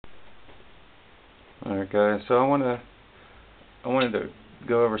Alright guys, so I wanted to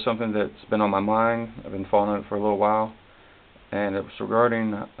go over something that's been on my mind. I've been following it for a little while, and it was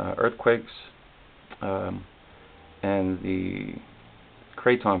regarding earthquakes and the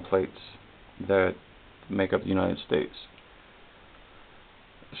Craton plates that make up the United States.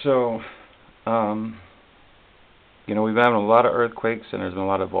 So, we've been having a lot of earthquakes and there's been a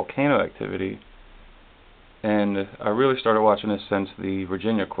lot of volcano activity, and I really started watching this since the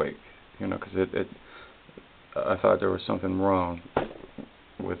Virginia quake, because I thought there was something wrong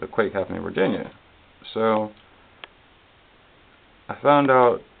with the quake happening in Virginia. So I found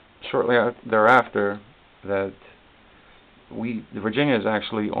out shortly thereafter that Virginia is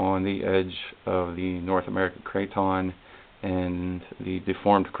actually on the edge of the North American Craton and the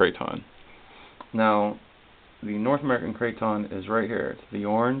Deformed Craton. Now, the North American Craton is right here. It's the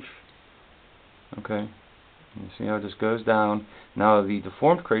orange. Okay. You see how it just goes down. Now, the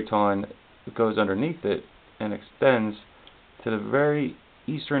Deformed Craton goes underneath it and extends to the very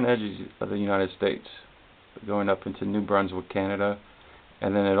eastern edges of the United States, going up into New Brunswick, Canada,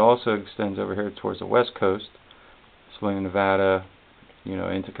 and then it also extends over here towards the west coast, swinging Nevada,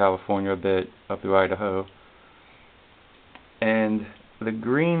 into California a bit, up through Idaho. And the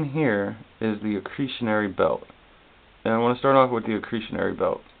green here is the accretionary belt. And I want to start off with the accretionary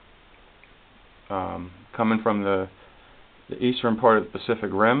belt. Coming from the eastern part of the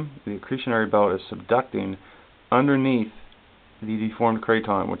Pacific Rim, the accretionary belt is subducting underneath the Deformed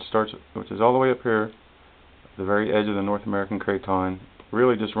Craton, which is all the way up here, the very edge of the North American Craton.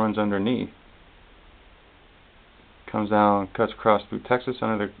 Really just runs underneath, comes down, cuts across through Texas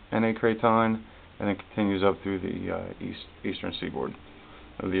under the NA Craton, and then continues up through the eastern seaboard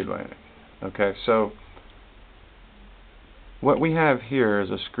of the Atlantic. Okay, so what we have here is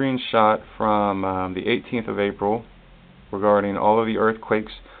a screenshot from the 18th of April regarding all of the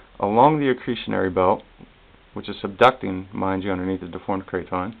earthquakes along the accretionary belt, which is subducting, mind you, underneath the Deformed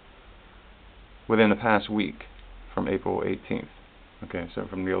Craton, within the past week, from April 18th. Okay, so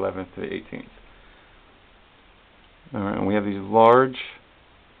from the 11th to the 18th. Alright, and we have these large,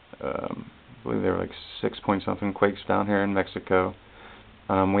 I believe they were like 6-point-something quakes down here in Mexico.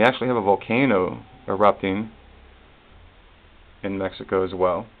 We actually have a volcano erupting in Mexico as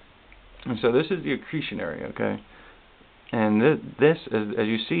well. And so this is the accretionary, okay? And this is, as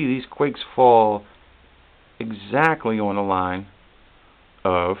you see, these quakes fall exactly on the line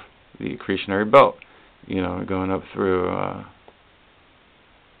of the accretionary belt, going up through or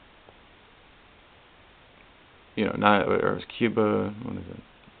it's Cuba, what is it?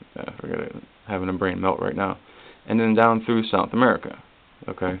 I forget it. Having a brain melt right now. And then down through South America.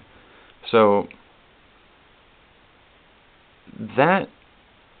 Okay? So that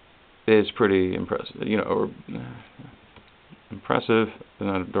is pretty impressive. Or impressive is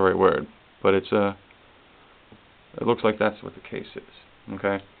not the right word, but it looks like that's what the case is.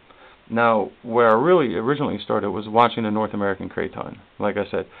 Okay? Now, where I really originally started was watching the North American Craton. Like I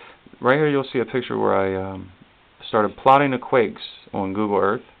said, right here you'll see a picture where I started plotting the quakes on Google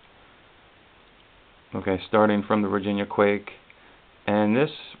Earth. Okay, starting from the Virginia quake. And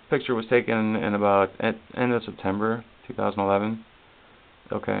this picture was taken in about end of September 2011.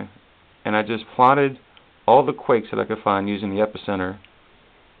 Okay, and I just plotted all the quakes that I could find using the epicenter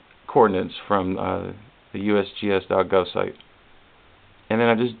coordinates from the USGS.gov site. And then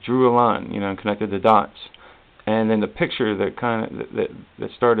I just drew a line, and connected the dots. And then the picture that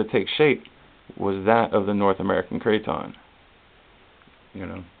started to take shape was that of the North American Craton.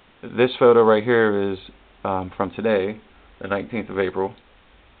 This photo right here is from today, the 19th of April,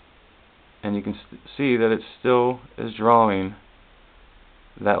 and you can see that it still is drawing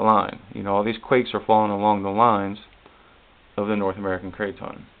that line. All these quakes are falling along the lines of the North American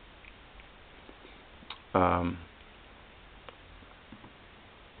Craton. There's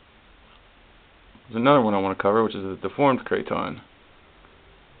another one I want to cover, which is the Deformed Craton.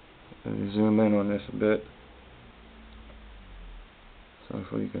 Let me zoom in on this a bit, so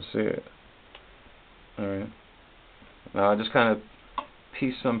hopefully you can see it. Alright. Now I just kind of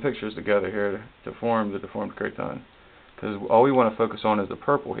pieced some pictures together here to form the Deformed Craton, because all we want to focus on is the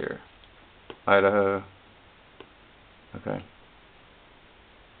purple here. Idaho. Okay.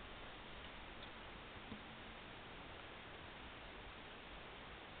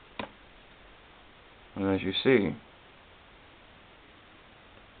 And as you see,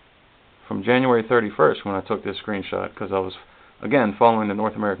 from January 31st, when I took this screenshot, because I was, again, following the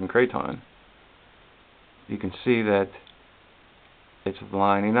North American Craton, you can see that it's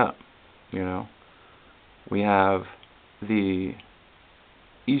lining up. We have the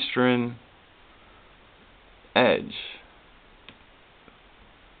eastern edge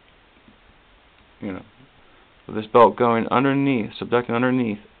you know. So this belt going underneath, subducting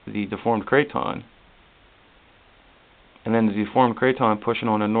underneath the deformed craton, and then the deformed craton pushing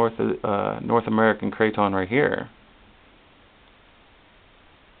on a North American craton right here.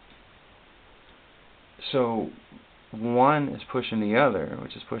 So one is pushing the other,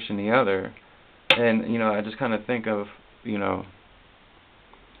 which is pushing the other, and I just kind of think of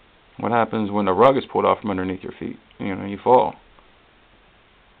what happens when the rug is pulled off from underneath your feet. You fall.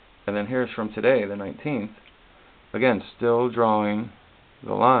 And then here's from today, the 19th. Again, still drawing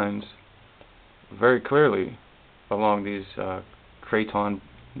the lines very clearly along these craton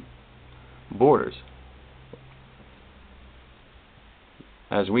borders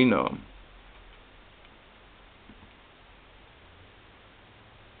as we know them.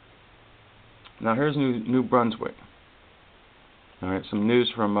 Now here's New Brunswick. All right, some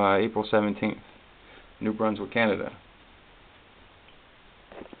news from April 17th, New Brunswick, Canada.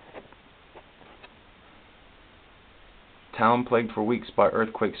 Town plagued for weeks by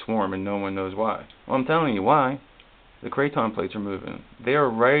earthquake swarm and no one knows why. Well, I'm telling you why. The craton plates are moving. They are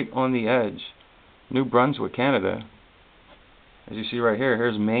right on the edge. New Brunswick, Canada. As you see right here,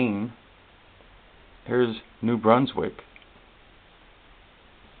 here's Maine. Here's New Brunswick.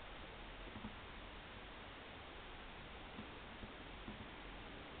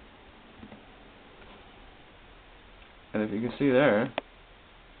 And if you can see there,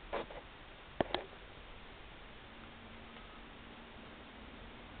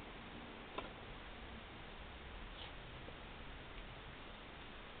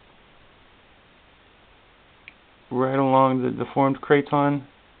 right along the deformed craton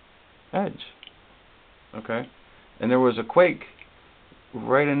edge. Okay? And there was a quake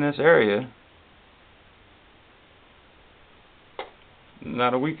right in this area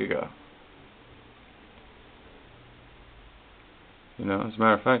not a week ago. As a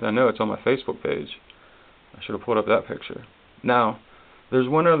matter of fact, I know it's on my Facebook page. I should have pulled up that picture. Now, there's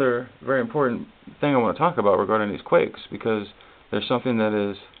one other very important thing I want to talk about regarding these quakes, because there's something that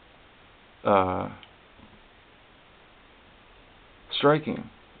is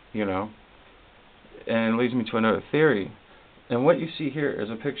striking, and it leads me to another theory. And what you see here is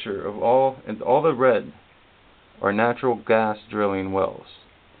a picture of all the red are natural gas drilling wells.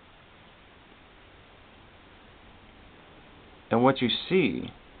 And what you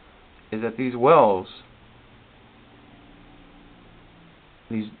see is that these wells,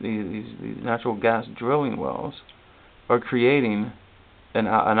 these natural gas drilling wells, are creating an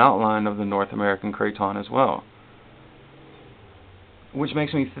outline of the North American craton as well. Which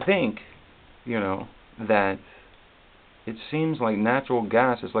makes me think, that it seems like natural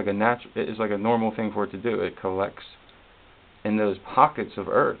gas is like a normal thing for it to do. It collects in those pockets of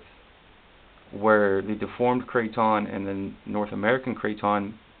earth where the deformed craton and the North American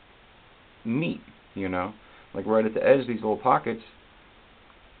craton meet, like right at the edge, these little pockets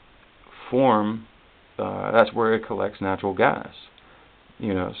form, that's where it collects natural gas,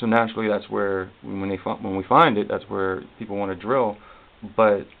 so naturally that's where, when we find it, that's where people want to drill.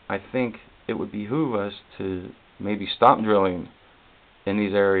 But I think it would behoove us to maybe stop drilling in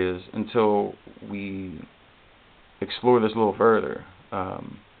these areas until we explore this a little further.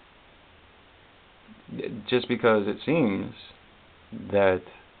 Just because it seems that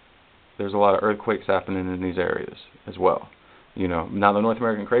there's a lot of earthquakes happening in these areas as well. Now the North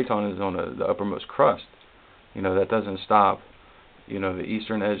American craton is on the uppermost crust. That doesn't stop, the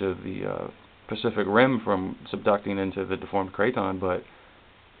eastern edge of the Pacific Rim from subducting into the deformed craton, but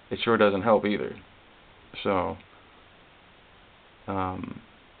it sure doesn't help either. So,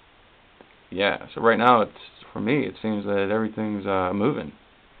 yeah. So right now, for me, it seems that everything's moving.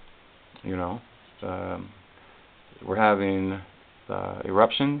 We're having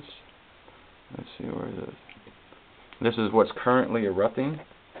eruptions. Let's see, where is it? This is what's currently erupting.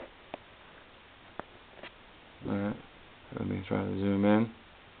 Alright, let me try to zoom in.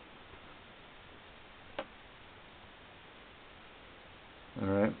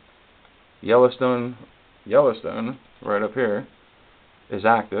 Alright, Yellowstone, right up here, is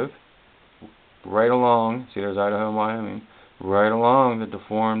active. Right along, see there's Idaho and Wyoming. Right along the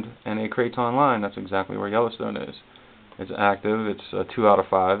deformed NA craton line, that's exactly where Yellowstone is. It's active. It's 2 out of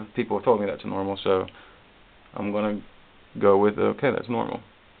 5. People have told me that's normal, so I'm going to go with, okay, that's normal.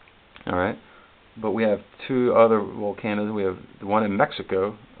 Alright, but we have 2 other volcanoes. We have the one in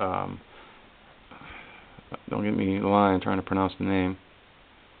Mexico. Don't get me lying trying to pronounce the name.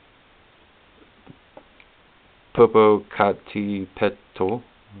 Popocatépetl.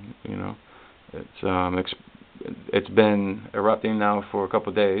 It's been erupting now for a couple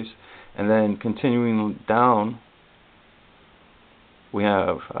of days, and then continuing down, we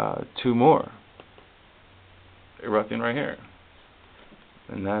have 2 more. erupting right here.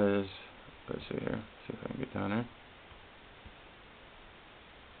 And that is, let's see here, see if I can get down there.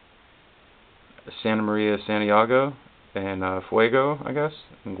 Santa Maria, Santiago, and Fuego, I guess,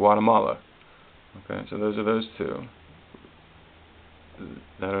 in Guatemala. Okay, so those are those two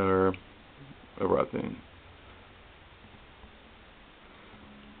that are erupting.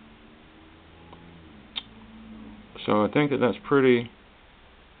 So I think that that's pretty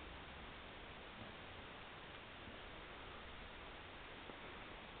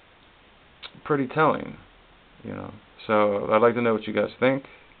telling, you know. So I'd like to know what you guys think.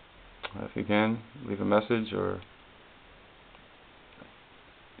 If you can, leave a message, or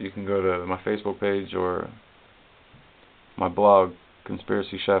you can go to my Facebook page or my blog,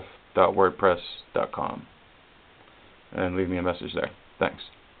 conspiracychef.wordpress.com, and leave me a message there. Thanks.